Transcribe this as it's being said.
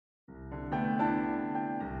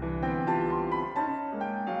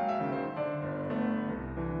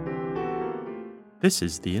This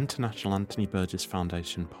is the International Anthony Burgess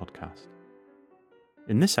Foundation podcast.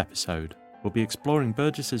 In this episode, we'll be exploring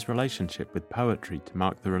Burgess's relationship with poetry to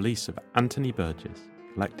mark the release of Anthony Burgess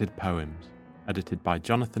Collected Poems, edited by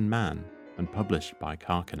Jonathan Mann and published by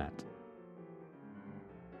Carcanet.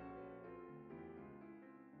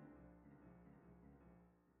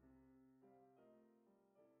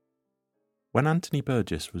 When Anthony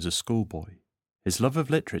Burgess was a schoolboy, his love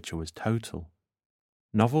of literature was total.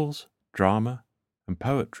 Novels, drama, and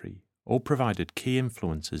poetry all provided key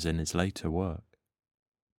influences in his later work.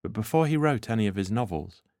 But before he wrote any of his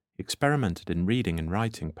novels, he experimented in reading and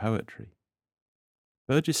writing poetry.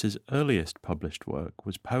 Burgess's earliest published work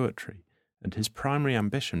was poetry, and his primary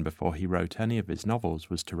ambition before he wrote any of his novels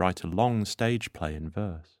was to write a long stage play in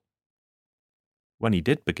verse. When he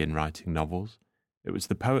did begin writing novels, it was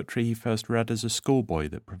the poetry he first read as a schoolboy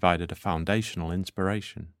that provided a foundational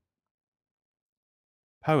inspiration.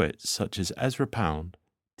 Poets such as Ezra Pound,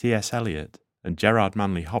 T.S. Eliot, and Gerard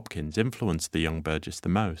Manley Hopkins influenced the young Burgess the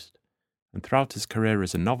most, and throughout his career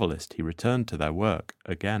as a novelist he returned to their work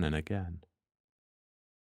again and again.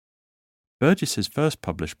 Burgess's first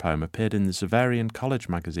published poem appeared in the Xaverian college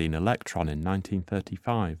magazine Electron in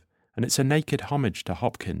 1935, and it's a naked homage to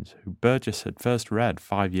Hopkins, who Burgess had first read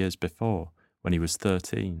 5 years before, when he was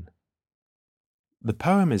 13. The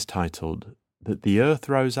poem is titled "That the Earth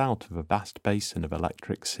Rose Out of a Vast Basin of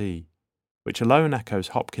Electric Sea," which alone echoes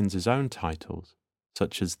Hopkins's own titles,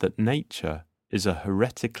 such as that nature is a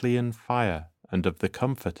Hereticlean fire and of the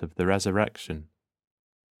comfort of the resurrection.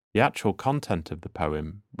 The actual content of the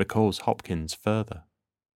poem recalls Hopkins further.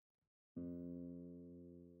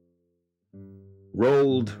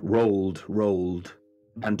 Rolled, rolled, rolled,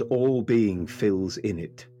 and all being fills in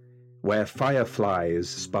it, where fireflies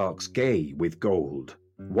sparks gay with gold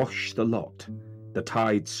wash the lot, the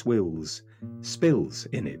tide swills, spills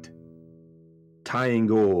in it.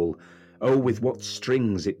 Tying all, oh, with what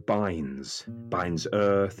strings it binds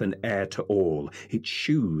earth and air to all, its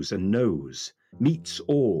shoes and nose, meets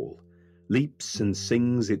all, leaps and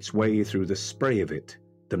sings its way through the spray of it,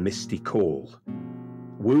 the misty call.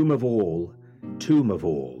 Womb of all, tomb of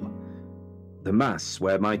all, the mass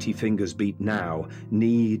where mighty fingers beat now,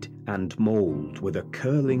 knead and mould with a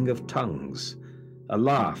curling of tongues, a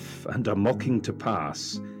laugh and a mocking to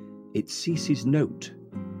pass, it ceases note,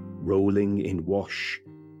 rolling in wash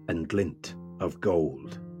and glint of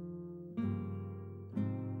gold.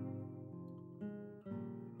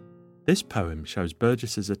 This poem shows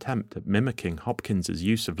Burgess's attempt at mimicking Hopkins's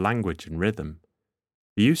use of language and rhythm.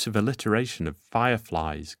 The use of alliteration of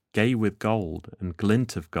fireflies, gay with gold, and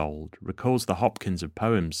glint of gold recalls the Hopkins of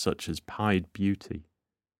poems such as Pied Beauty.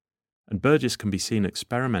 And Burgess can be seen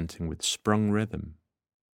experimenting with sprung rhythm.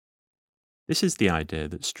 This is the idea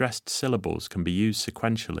that stressed syllables can be used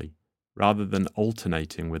sequentially, rather than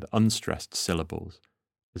alternating with unstressed syllables,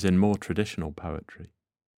 as in more traditional poetry.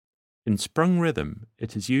 In sprung rhythm,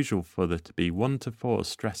 it is usual for there to be 1 to 4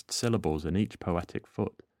 stressed syllables in each poetic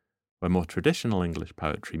foot, where more traditional English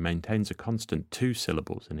poetry maintains a constant 2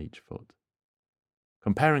 syllables in each foot.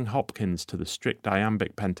 Comparing Hopkins to the strict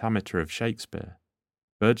iambic pentameter of Shakespeare,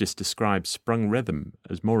 Burgess describes sprung rhythm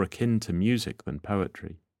as more akin to music than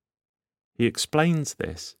poetry. He explains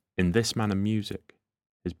this in This Man and Music,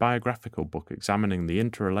 his biographical book examining the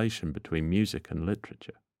interrelation between music and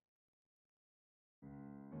literature.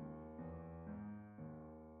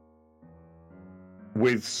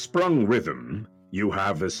 With sprung rhythm, you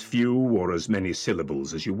have as few or as many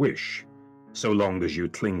syllables as you wish, so long as you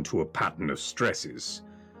cling to a pattern of stresses.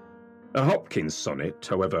 A Hopkins sonnet,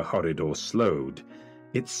 however hurried or slowed,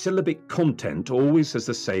 its syllabic content always has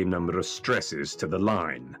the same number of stresses to the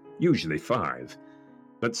line, usually 5,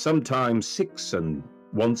 but sometimes 6 and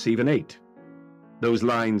once even 8. Those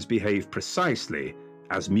lines behave precisely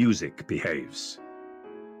as music behaves.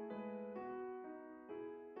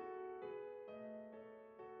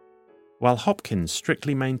 While Hopkins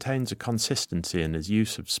strictly maintains a consistency in his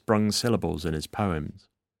use of sprung syllables in his poems,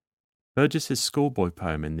 Burgess's schoolboy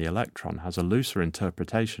poem in the Electron has a looser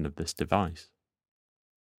interpretation of this device.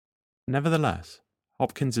 Nevertheless,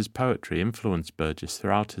 Hopkins's poetry influenced Burgess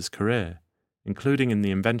throughout his career, including in the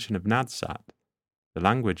invention of Nadsat, the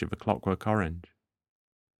language of A Clockwork Orange.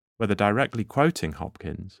 Whether directly quoting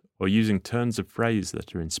Hopkins or using turns of phrase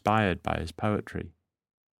that are inspired by his poetry.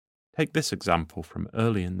 Take this example from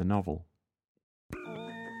early in the novel.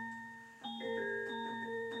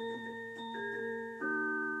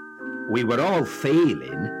 We were all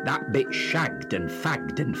feeling that bit shagged and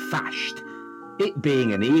fagged and fashed, it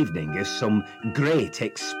being an evening of some great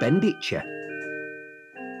expenditure.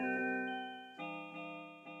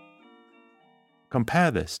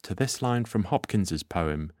 Compare this to this line from Hopkins's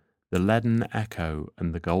poem, The Leaden Echo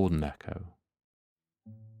and the Golden Echo.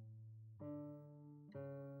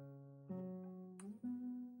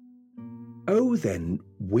 Oh then,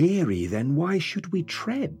 weary then, why should we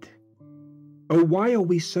tread? Oh, why are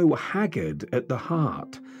we so haggard at the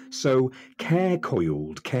heart, so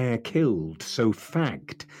care-coiled, care-killed, so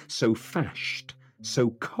fagged, so fashed, so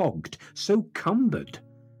cogged, so cumbered,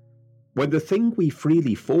 when the thing we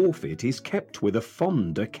freely forfeit is kept with a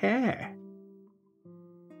fonder care?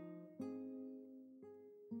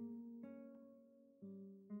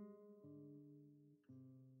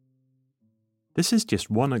 This is just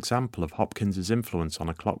one example of Hopkins's influence on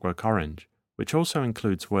A Clockwork Orange, which also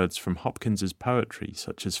includes words from Hopkins's poetry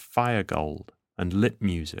such as fire gold and lit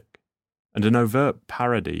music, and an overt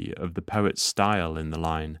parody of the poet's style in the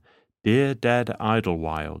line, "Dear dead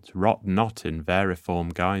Idlewilds, rot not in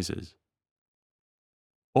veriform guises."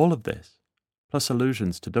 All of this, plus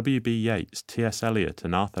allusions to W.B. Yeats, T.S. Eliot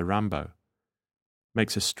and Arthur Rimbaud,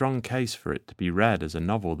 makes a strong case for it to be read as a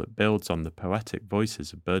novel that builds on the poetic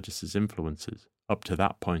voices of Burgess's influences up to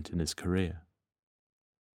that point in his career.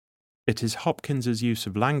 It is Hopkins's use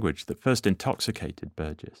of language that first intoxicated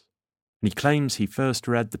Burgess, and he claims he first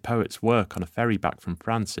read the poet's work on a ferry back from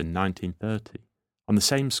France in 1930, on the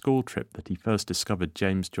same school trip that he first discovered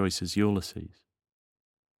James Joyce's Ulysses.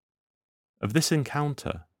 Of this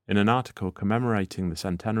encounter, in an article commemorating the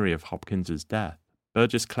centenary of Hopkins's death,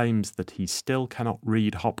 Burgess claims that he still cannot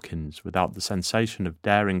read Hopkins without the sensation of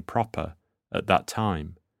daring proper, at that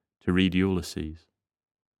time, to read Ulysses.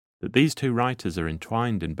 That these two writers are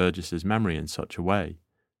entwined in Burgess's memory in such a way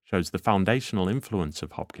shows the foundational influence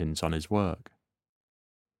of Hopkins on his work.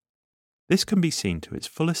 This can be seen to its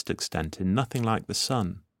fullest extent in Nothing Like the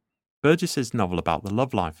Sun, Burgess's novel about the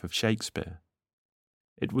love life of Shakespeare.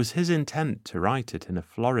 It was his intent to write it in a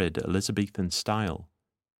florid Elizabethan style,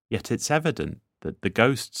 yet it's evident that the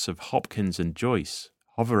ghosts of Hopkins and Joyce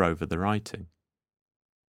hover over the writing.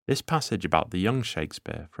 This passage about the young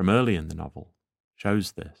Shakespeare from early in the novel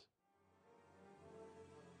shows this.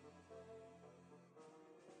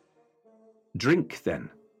 Drink,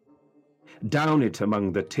 then. Down it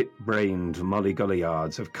among the tit-brained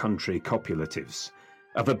mollygollyards of country copulatives,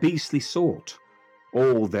 of a beastly sort,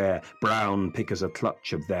 all their brown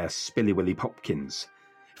pickers-a-clutch of their spilly-willy popkins,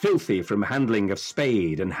 filthy from handling of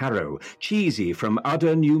spade and harrow, cheesy from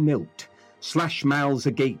udder new-milked, slash mouths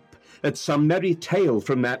agape at some merry tale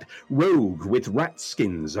from that rogue with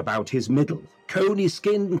rat-skins about his middle,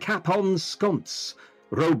 coney-skin cap-on sconce,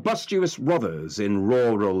 robustious rothers in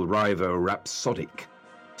rural river rhapsodic.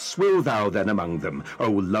 Swill thou then among them, O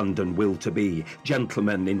London will-to-be,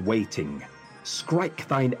 gentleman in waiting. Strike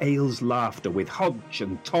thine ale's laughter with Hodge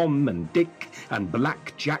and Tom and Dick and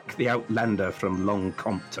Black Jack the outlander from Long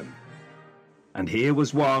Compton. And here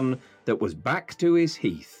was one that was back to his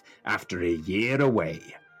heath after a year away,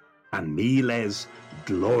 and miles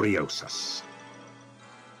gloriosus.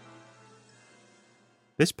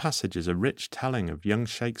 This passage is a rich telling of young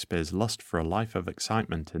Shakespeare's lust for a life of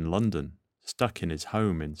excitement in London, stuck in his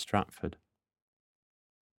home in Stratford.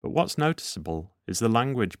 But what's noticeable is the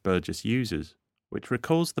language Burgess uses, which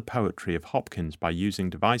recalls the poetry of Hopkins by using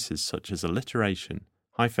devices such as alliteration,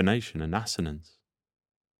 hyphenation and assonance.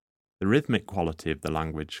 The rhythmic quality of the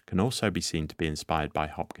language can also be seen to be inspired by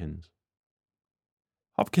Hopkins.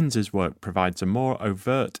 Hopkins's work provides a more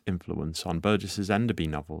overt influence on Burgess's Enderby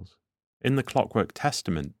novels. In The Clockwork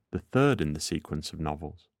Testament, the third in the sequence of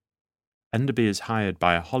novels, Enderby is hired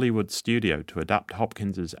by a Hollywood studio to adapt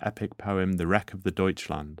Hopkins's epic poem The Wreck of the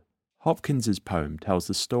Deutschland. Hopkins's poem tells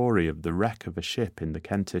the story of the wreck of a ship in the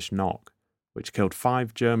Kentish Knock, which killed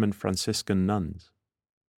 5 German Franciscan nuns.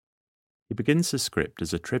 He begins the script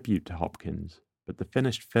as a tribute to Hopkins, but the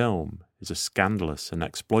finished film is a scandalous and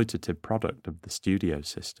exploitative product of the studio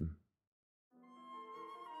system.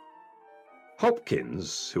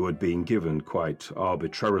 Hopkins, who had been given quite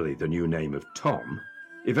arbitrarily the new name of Tom,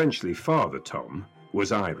 eventually Father Tom,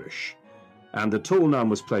 was Irish, and the tall nun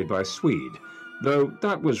was played by a Swede, though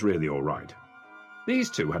that was really all right.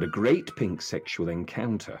 These two had a great pink sexual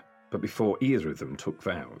encounter, but before either of them took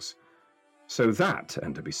vows. So that,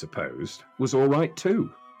 Enderby supposed, was all right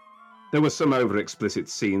too. There were some over-explicit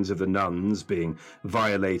scenes of the nuns being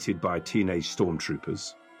violated by teenage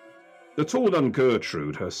stormtroopers. The tall nun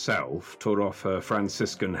Gertrude herself tore off her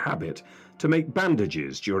Franciscan habit to make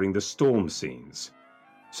bandages during the storm scenes,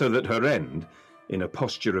 so that her end, in a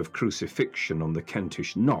posture of crucifixion on the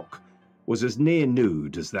Kentish Knock, was as near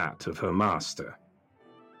nude as that of her master.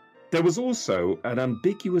 There was also an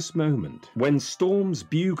ambiguous moment when Storm's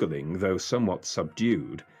bugling, though somewhat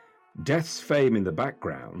subdued, Death's fame in the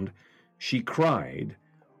background, She cried,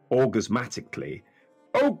 orgasmatically,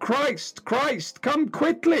 "Oh, Christ, Christ, come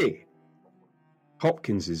quickly!"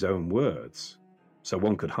 Hopkins's own words, so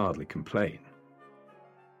one could hardly complain.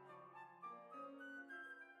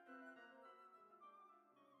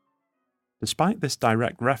 Despite this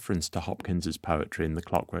direct reference to Hopkins's poetry in the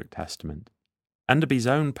Clockwork Testament, Enderby's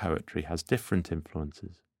own poetry has different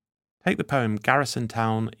influences. Take the poem Garrison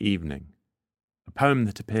Town Evening, a poem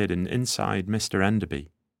that appeared in Inside Mr.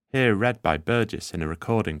 Enderby, here read by Burgess in a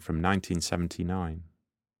recording from 1979.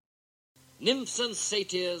 Nymphs and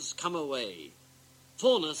satyrs come away.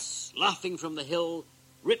 Faunus, laughing from the hill,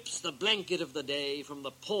 rips the blanket of the day from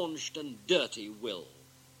the paunched and dirty will.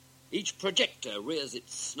 Each projector rears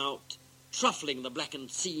its snout, truffling the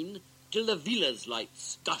blackened scene, till the villa's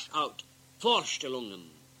lights gush out, Vorstellungen,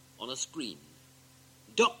 on a screen.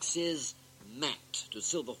 Docks is matte to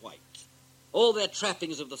silver-white. All their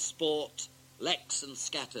trappings of the sport, lax and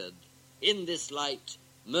scattered, in this light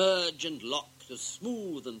merge and lock to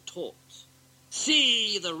smooth and taut.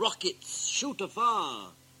 See the rockets shoot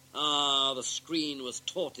afar. Ah, the screen was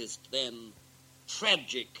tautest then.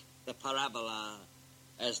 Tragic the parabola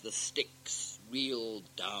as the sticks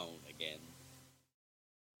reeled down again.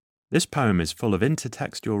 This poem is full of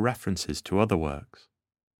intertextual references to other works.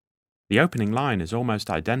 The opening line is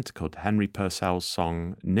almost identical to Henry Purcell's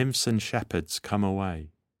song Nymphs and Shepherds Come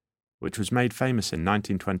Away, which was made famous in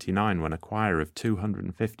 1929 when a choir of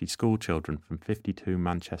 250 schoolchildren from 52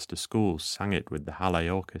 Manchester schools sang it with the Halle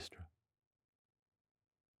Orchestra.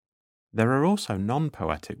 There are also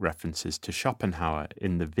non-poetic references to Schopenhauer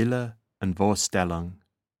in the Wille and Vorstellung,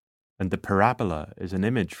 and the parabola is an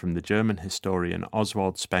image from the German historian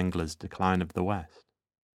Oswald Spengler's Decline of the West.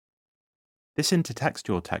 This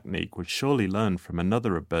intertextual technique was surely learned from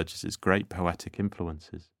another of Burgess's great poetic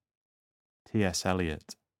influences, T.S.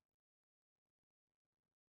 Eliot.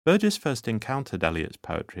 Burgess first encountered Eliot's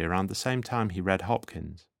poetry around the same time he read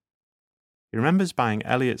Hopkins. He remembers buying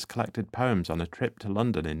Eliot's collected poems on a trip to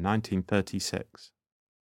London in 1936.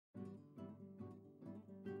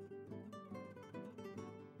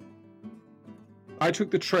 I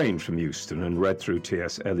took the train from Euston and read through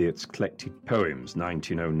T.S. Eliot's collected poems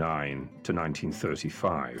 1909 to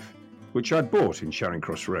 1935, which I'd bought in Charing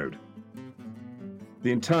Cross Road.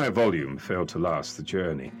 The entire volume failed to last the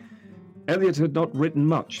journey. Eliot had not written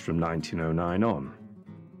much from 1909 on.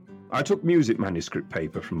 I took music manuscript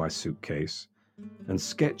paper from my suitcase and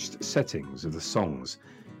sketched settings of the songs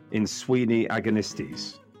in Sweeney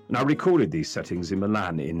Agonistes, and I recorded these settings in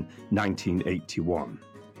Milan in 1981.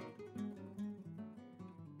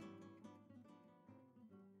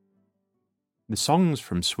 The songs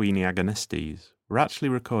from Sweeney Agonistes were actually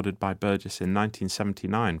recorded by Burgess in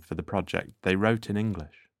 1979 for the project They Wrote in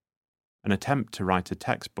English, an attempt to write a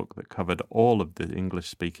textbook that covered all of the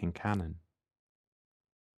English-speaking canon.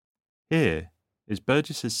 Here is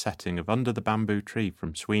Burgess's setting of Under the Bamboo Tree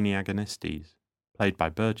from Sweeney Agonistes, played by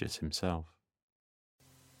Burgess himself.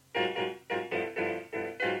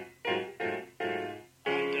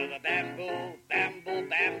 Under the bamboo, bamboo,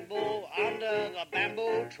 bamboo, under the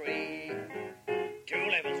bamboo tree. 2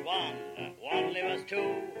 live as 1, 1 live as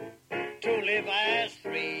 2, 2 live as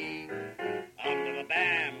 3. Under the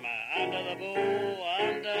under the boo,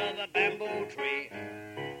 under the bamboo tree,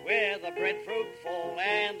 where the breadfruit fall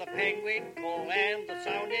and the penguin call and the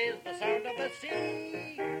sound is the sound of the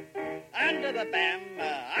sea. Under the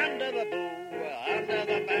under the boo, under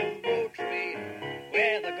the bamboo tree,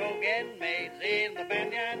 where the Gauguin maids in the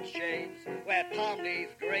banyan shades wear palm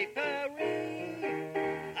leaf drapery.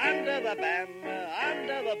 Under the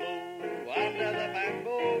under the boo, under the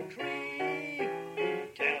bamboo tree.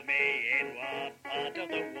 Tell me, in what part of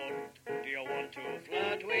the wood do you want to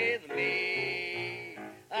flirt with me?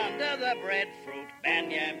 Under the breadfruit,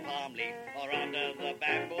 banyan, palm leaf, or under the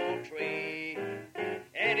bamboo tree?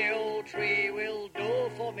 Any old tree will do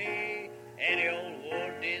for me. Any old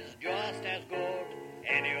wood is just as good.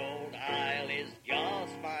 Any old isle is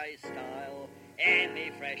just my style.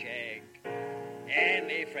 Any fresh egg,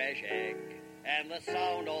 and the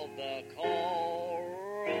sound of the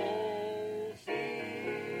coral sea.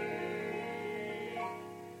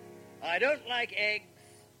 I don't like eggs,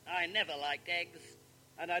 I never liked eggs,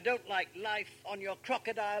 and I don't like life on your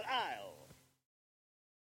crocodile isle.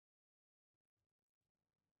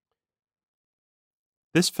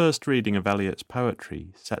 This first reading of Eliot's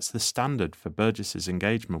poetry sets the standard for Burgess's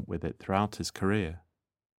engagement with it throughout his career.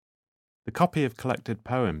 The copy of collected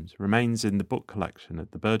poems remains in the book collection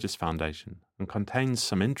at the Burgess Foundation and contains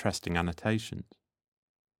some interesting annotations.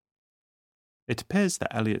 It appears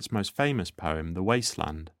that Eliot's most famous poem, The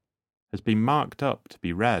Wasteland, has been marked up to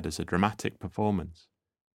be read as a dramatic performance,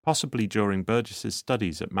 possibly during Burgess's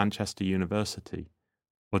studies at Manchester University,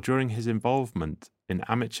 or during his involvement in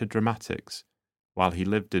amateur dramatics while he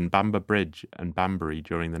lived in Bamber Bridge and Banbury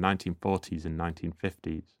during the 1940s and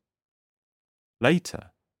 1950s.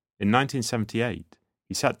 Later, in 1978,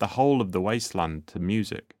 he set the whole of The Wasteland to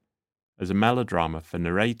music as a melodrama for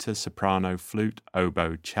narrator, soprano, flute,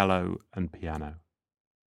 oboe, cello, and piano.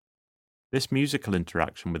 This musical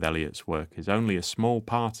interaction with Eliot's work is only a small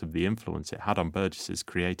part of the influence it had on Burgess's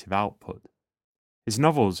creative output. His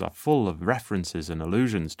novels are full of references and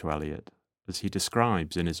allusions to Eliot, as he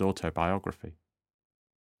describes in his autobiography.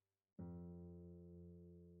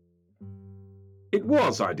 It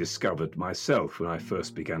was, I discovered myself when I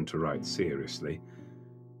first began to write seriously,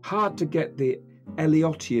 hard to get the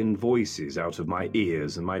Eliotian voices out of my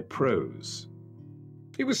ears and my prose.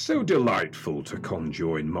 It was so delightful to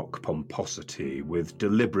conjoin mock pomposity with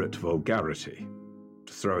deliberate vulgarity,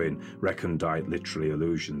 to throw in recondite literary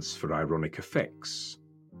allusions for ironic effects,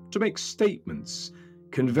 to make statements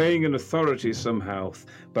conveying an authority somehow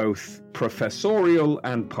both professorial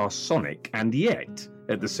and parsonic, and yet,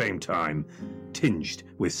 at the same time, tinged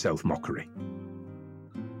with self-mockery.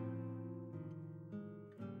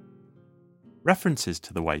 References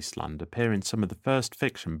to The Wasteland appear in some of the first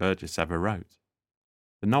fiction Burgess ever wrote.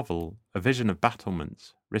 The novel, A Vision of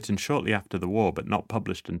Battlements, written shortly after the war but not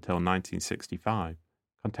published until 1965,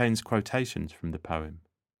 contains quotations from the poem.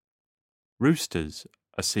 Roosters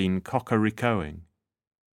are seen cocoricoing,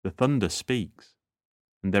 the thunder speaks,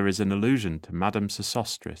 and there is an allusion to Madame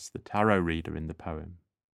Sosostris, the tarot reader in the poem.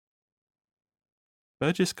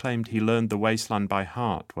 Burgess claimed he learned The Wasteland by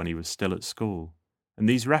heart when he was still at school, and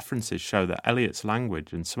these references show that Eliot's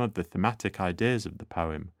language and some of the thematic ideas of the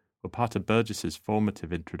poem were part of Burgess's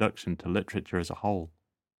formative introduction to literature as a whole.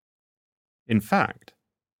 In fact,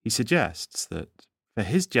 he suggests that, for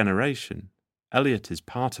his generation, Eliot is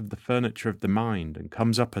part of the furniture of the mind and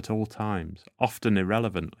comes up at all times, often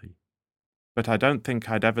irrelevantly. But I don't think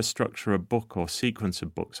I'd ever structure a book or sequence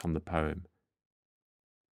of books on the poem.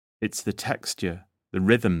 It's the texture, the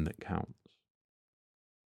rhythm that counts.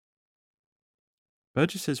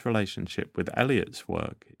 Burgess's relationship with Eliot's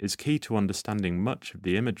work is key to understanding much of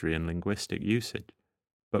the imagery and linguistic usage,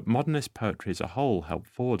 but modernist poetry as a whole helped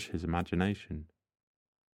forge his imagination.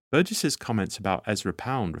 Burgess's comments about Ezra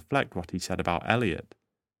Pound reflect what he said about Eliot,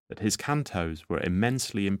 that his cantos were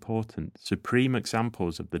immensely important, supreme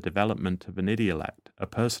examples of the development of an idiolect, a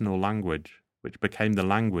personal language, which became the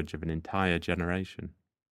language of an entire generation.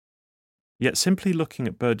 Yet simply looking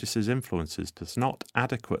at Burgess's influences does not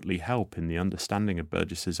adequately help in the understanding of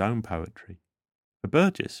Burgess's own poetry. For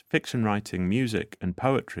Burgess, fiction writing, music, and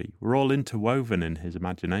poetry were all interwoven in his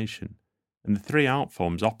imagination, and the three art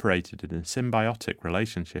forms operated in a symbiotic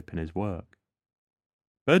relationship in his work.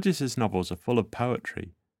 Burgess's novels are full of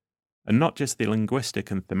poetry, and not just the linguistic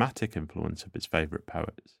and thematic influence of his favourite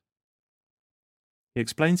poets. He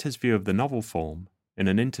explains his view of the novel form in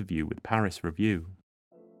an interview with Paris Review.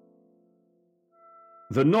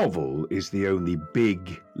 The novel is the only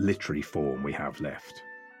big literary form we have left.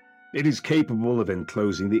 It is capable of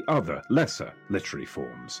enclosing the other, lesser literary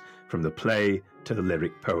forms, from the play to the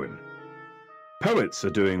lyric poem. Poets are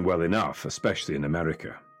doing well enough, especially in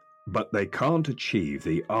America, but they can't achieve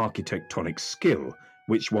the architectonic skill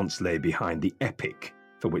which once lay behind the epic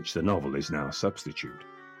for which the novel is now a substitute.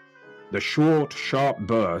 The short, sharp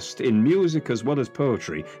burst in music as well as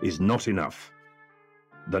poetry is not enough.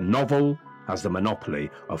 The novel has the monopoly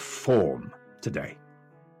of form today.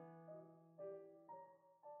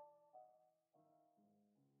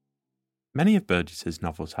 Many of Burgess's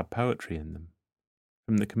novels have poetry in them,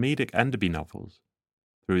 from the comedic Enderby novels,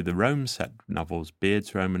 through the Rome set novels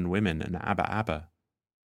Beard's Roman Women and Abba Abba,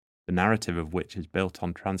 the narrative of which is built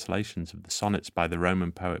on translations of the sonnets by the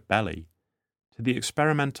Roman poet Belly, to the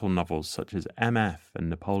experimental novels such as M.F. and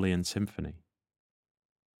Napoleon Symphony.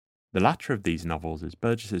 The latter of these novels is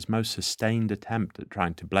Burgess's most sustained attempt at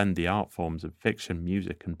trying to blend the art forms of fiction,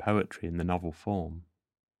 music, and poetry in the novel form.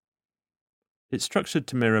 It's structured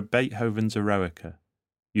to mirror Beethoven's Eroica,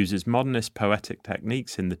 uses modernist poetic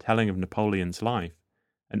techniques in the telling of Napoleon's life,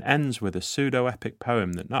 and ends with a pseudo-epic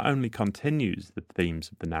poem that not only continues the themes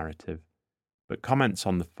of the narrative, but comments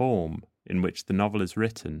on the form in which the novel is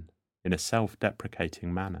written in a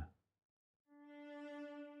self-deprecating manner.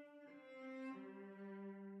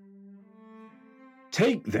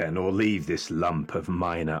 Take then or leave this lump of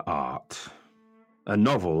minor art, a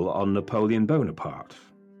novel on Napoleon Bonaparte.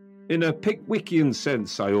 In a Pickwickian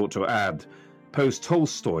sense, I ought to add,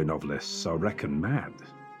 post-Tolstoy novelists are reckoned mad.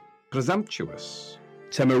 Presumptuous,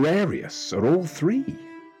 temerarious are all three.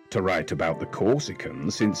 to write about the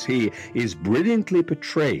Corsican, since he is brilliantly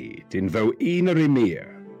portrayed in Vo Ina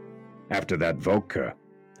Emir. After that vodka,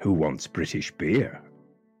 who wants British beer?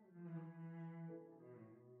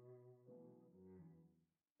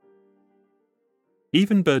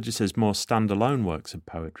 Even Burgess's more standalone works of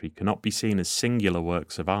poetry cannot be seen as singular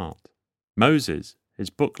works of art. Moses, his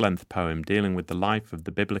book-length poem dealing with the life of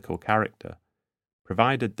the biblical character,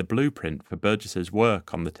 provided the blueprint for Burgess's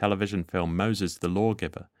work on the television film Moses the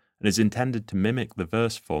Lawgiver, and is intended to mimic the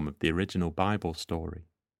verse form of the original Bible story.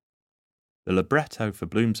 The libretto for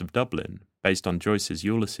Blooms of Dublin, based on Joyce's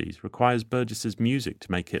Ulysses, requires Burgess's music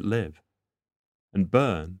to make it live. And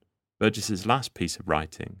Burn, Burgess's last piece of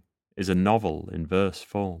writing, is a novel in verse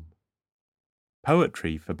form.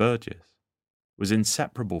 Poetry, for Burgess, was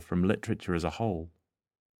inseparable from literature as a whole.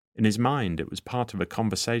 In his mind, it was part of a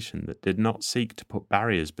conversation that did not seek to put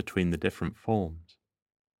barriers between the different forms.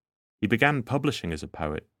 He began publishing as a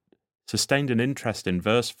poet, sustained an interest in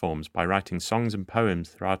verse forms by writing songs and poems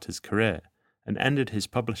throughout his career, and ended his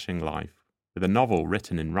publishing life with a novel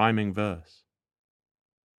written in rhyming verse.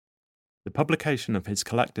 The publication of his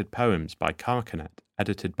collected poems by Carcanet,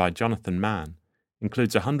 edited by Jonathan Mann,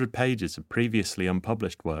 includes 100 pages of previously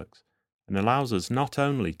unpublished works, and allows us not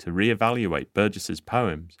only to re-evaluate Burgess's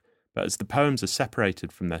poems, but as the poems are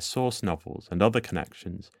separated from their source novels and other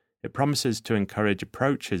connections, it promises to encourage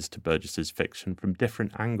approaches to Burgess's fiction from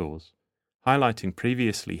different angles, highlighting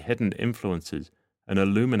previously hidden influences and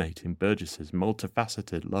illuminating Burgess's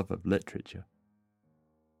multifaceted love of literature.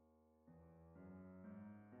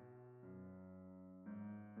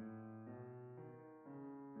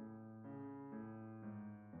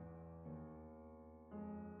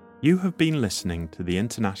 You have been listening to the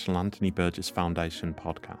International Anthony Burgess Foundation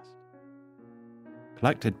podcast.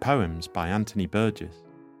 Collected Poems by Anthony Burgess,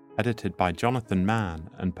 edited by Jonathan Mann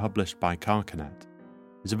and published by Carcanet,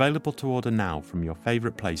 is available to order now from your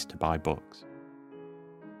favourite place to buy books.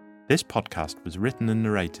 This podcast was written and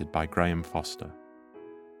narrated by Graham Foster.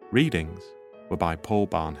 Readings were by Paul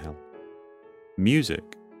Barnhill.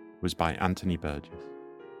 Music was by Anthony Burgess.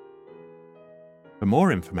 For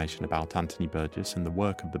more information about Anthony Burgess and the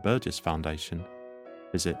work of the Burgess Foundation,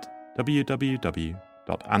 visit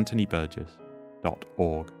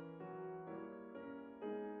www.anthonyburgess.org.